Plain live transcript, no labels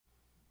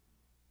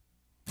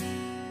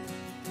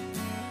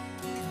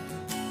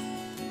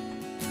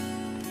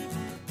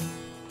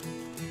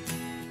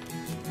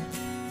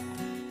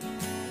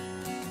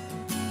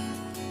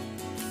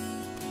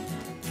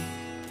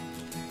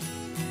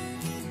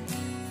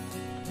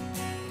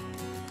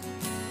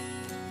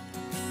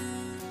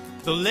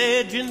The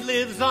legend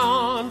lives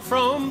on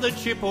from the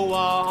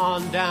Chippewa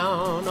on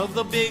down of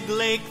the big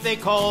lake they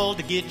called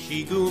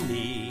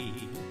Gitchigumi.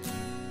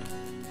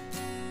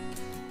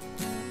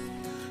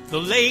 The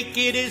lake,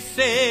 it is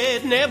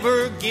said,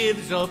 never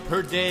gives up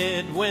her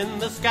dead when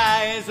the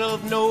skies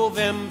of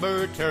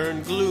November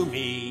turn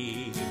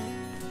gloomy.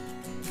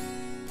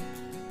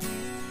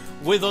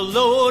 With a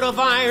load of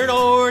iron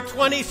ore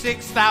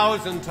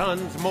 26,000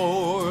 tons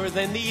more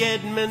than the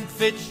Edmund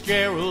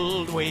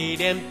Fitzgerald weighed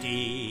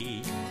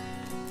empty.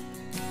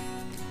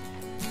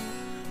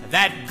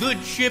 That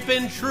good ship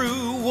and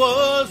true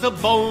was a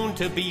bone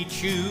to be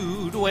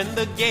chewed when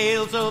the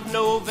gales of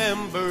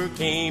November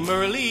came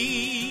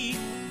early.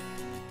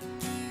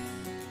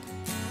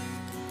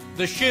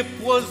 The ship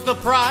was the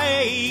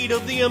pride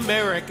of the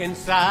American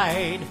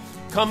side,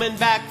 coming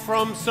back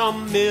from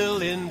some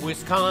mill in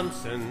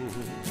Wisconsin.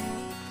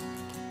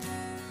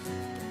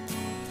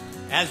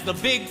 As the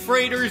big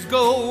freighters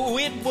go,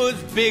 it was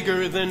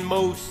bigger than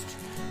most,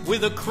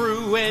 with a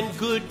crew and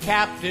good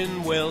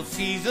captain well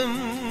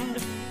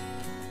seasoned.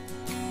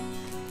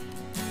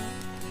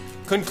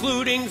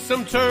 Concluding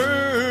some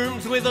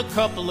terms with a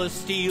couple of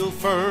steel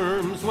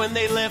firms when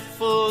they left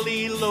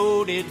fully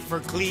loaded for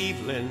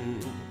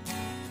Cleveland.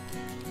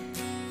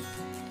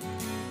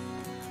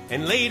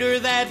 And later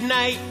that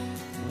night,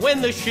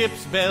 when the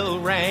ship's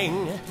bell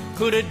rang,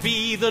 could it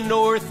be the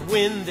north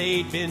wind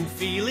they'd been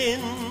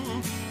feeling?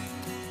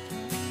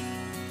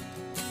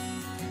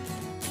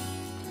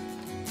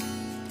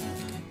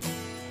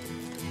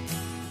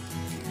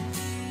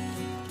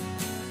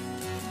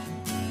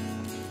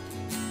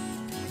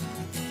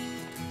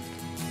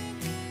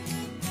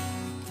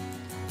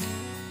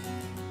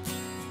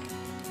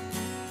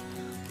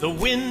 The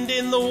wind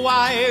in the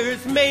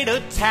wires made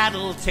a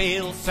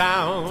tattletale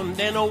sound,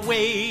 and a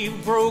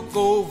wave broke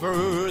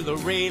over the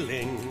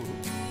railing.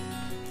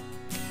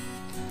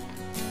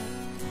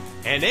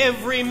 And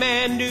every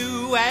man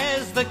knew,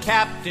 as the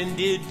captain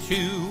did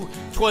too,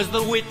 'twas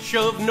the witch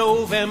of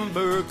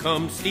November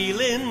come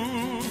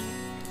stealing.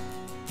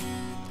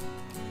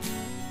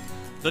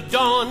 The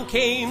dawn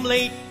came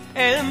late,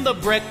 and the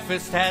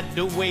breakfast had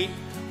to wait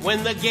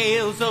when the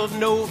gales of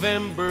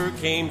November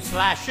came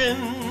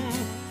slashing.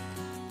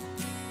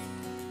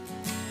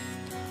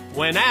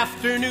 When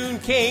afternoon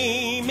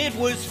came, it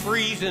was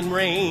freezing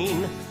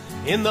rain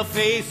in the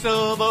face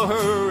of a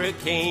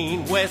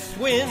hurricane west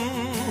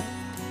wind.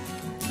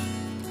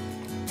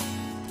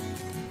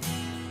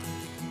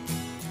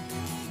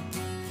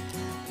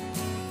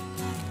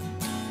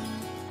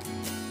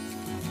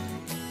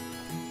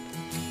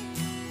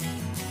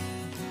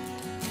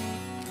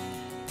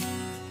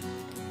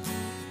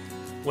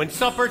 When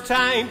supper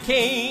time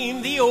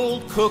came, the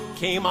old cook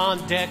came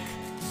on deck,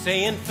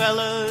 saying,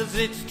 fellas,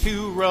 it's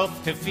too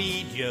rough to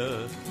feed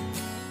you.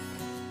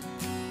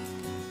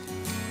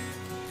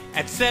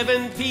 At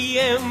 7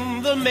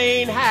 p.m., the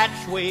main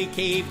hatchway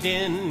caved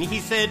in.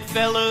 He said,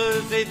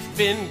 fellas, it's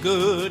been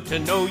good to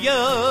know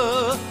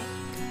ya.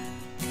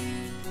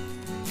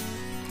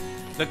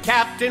 The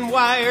captain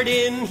wired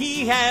in,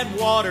 he had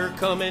water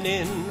coming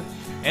in,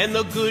 and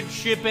the good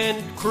ship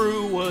and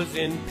crew was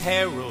in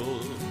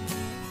peril.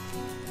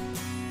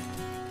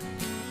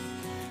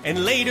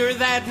 And later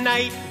that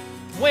night,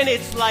 when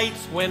its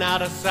lights went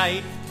out of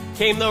sight,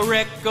 came the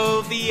wreck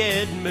of the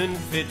Edmund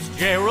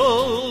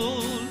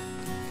Fitzgerald.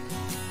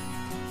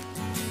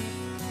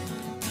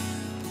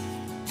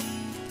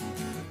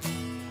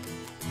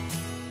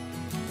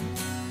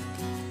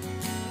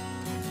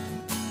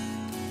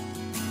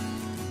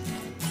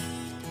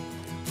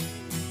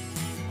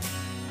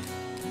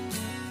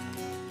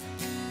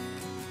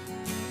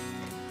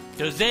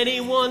 Does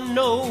anyone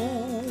know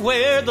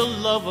where the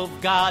love of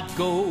God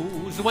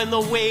goes when the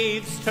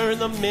waves turn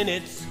the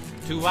minutes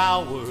to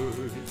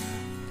hours?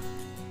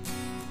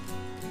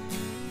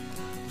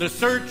 The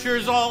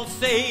searchers all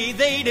say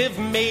they'd have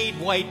made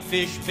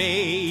Whitefish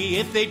Bay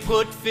if they'd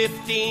put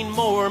 15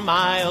 more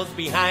miles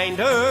behind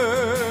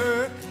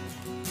her.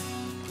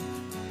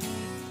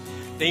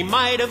 They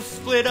might have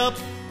split up,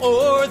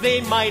 or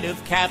they might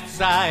have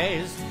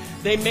capsized.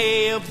 They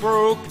may have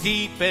broke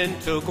deep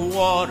and took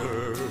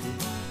water.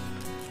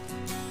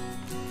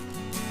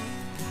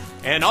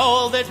 And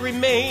all that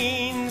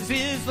remains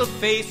is the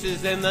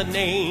faces and the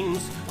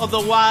names of the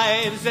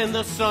wives and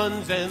the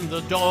sons and the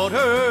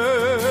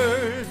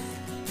daughters.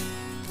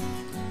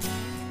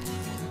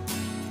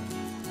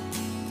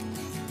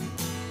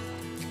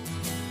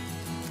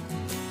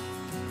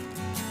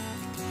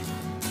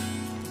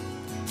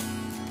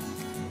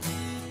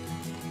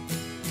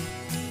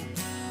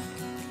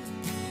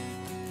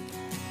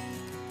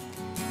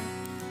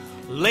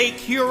 Lake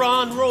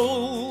Huron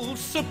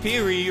rolls,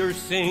 Superior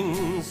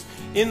sings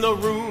in the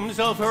rooms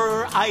of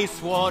her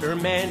ice-water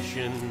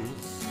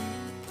mansions.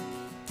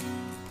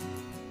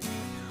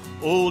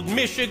 Old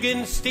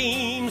Michigan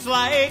steams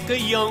like a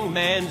young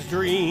man's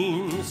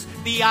dreams.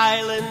 The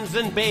islands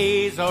and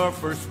bays are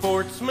for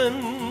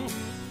sportsmen.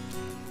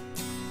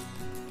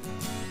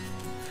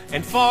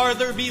 And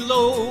farther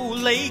below,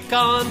 Lake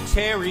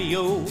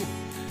Ontario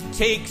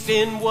takes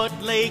in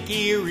what Lake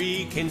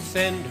Erie can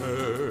send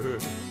her.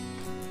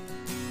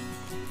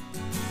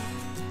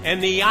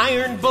 And the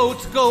iron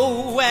boats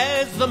go,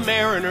 as the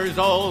mariners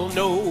all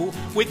know,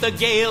 with the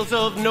gales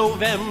of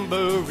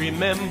November,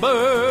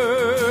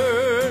 remember.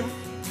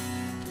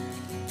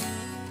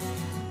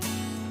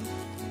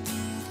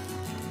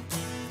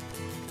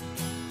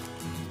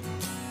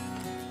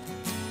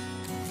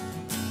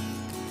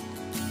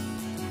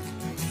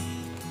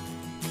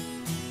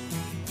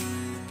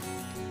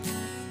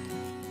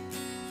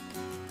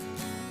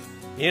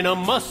 In a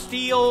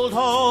musty old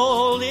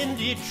hall in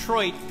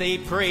Detroit they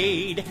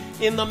prayed,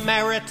 in the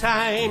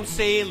Maritime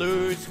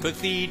Sailors'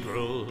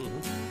 Cathedral.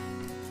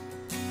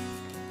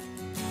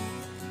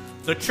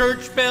 The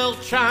church bell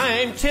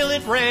chimed till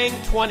it rang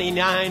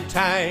 29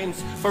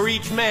 times for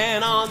each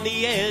man on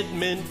the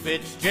Edmund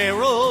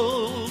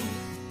Fitzgerald.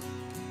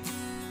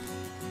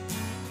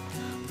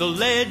 The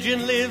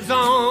legend lives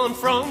on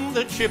from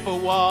the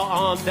Chippewa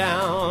on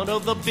down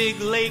of the big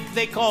lake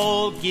they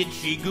call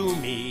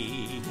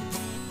Gitchigumi.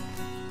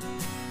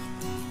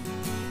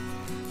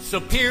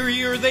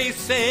 Superior, they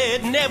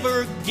said,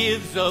 never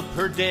gives up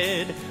her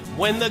dead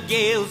when the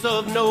gales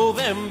of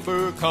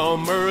November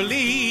come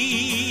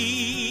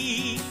early.